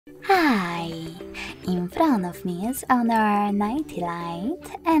Hi! In front of me is our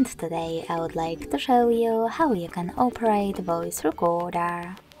Lite, and today I would like to show you how you can operate voice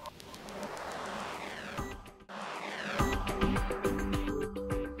recorder.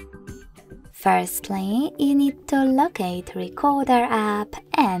 Firstly, you need to locate Recorder app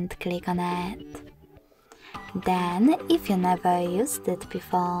and click on it. Then, if you never used it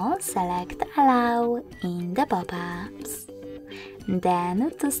before, select Allow in the pop-ups.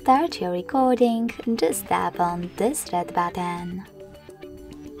 Then, to start your recording, just tap on this red button.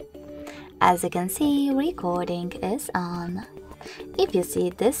 As you can see, recording is on. If you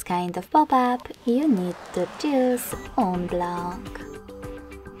see this kind of pop-up, you need to choose Unblock.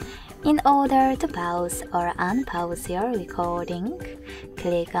 In order to pause or unpause your recording,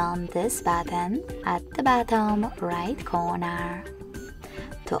 click on this button at the bottom right corner.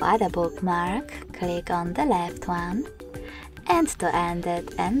 To add a bookmark, click on the left one, and to end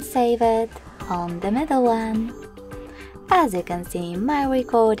it and save it, on the middle one. As you can see, my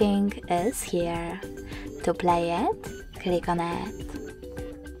recording is here. To play it, click on it.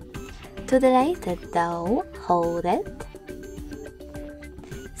 To delete it though, hold it.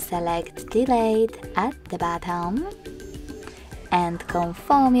 Select Delete at the bottom and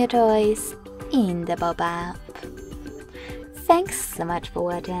confirm your choice in the pop-up. Thanks so much for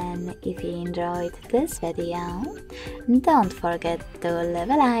watching. If you enjoyed this video, don't forget to leave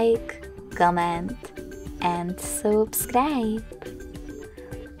a like, comment and subscribe.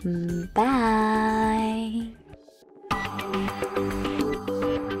 Bye!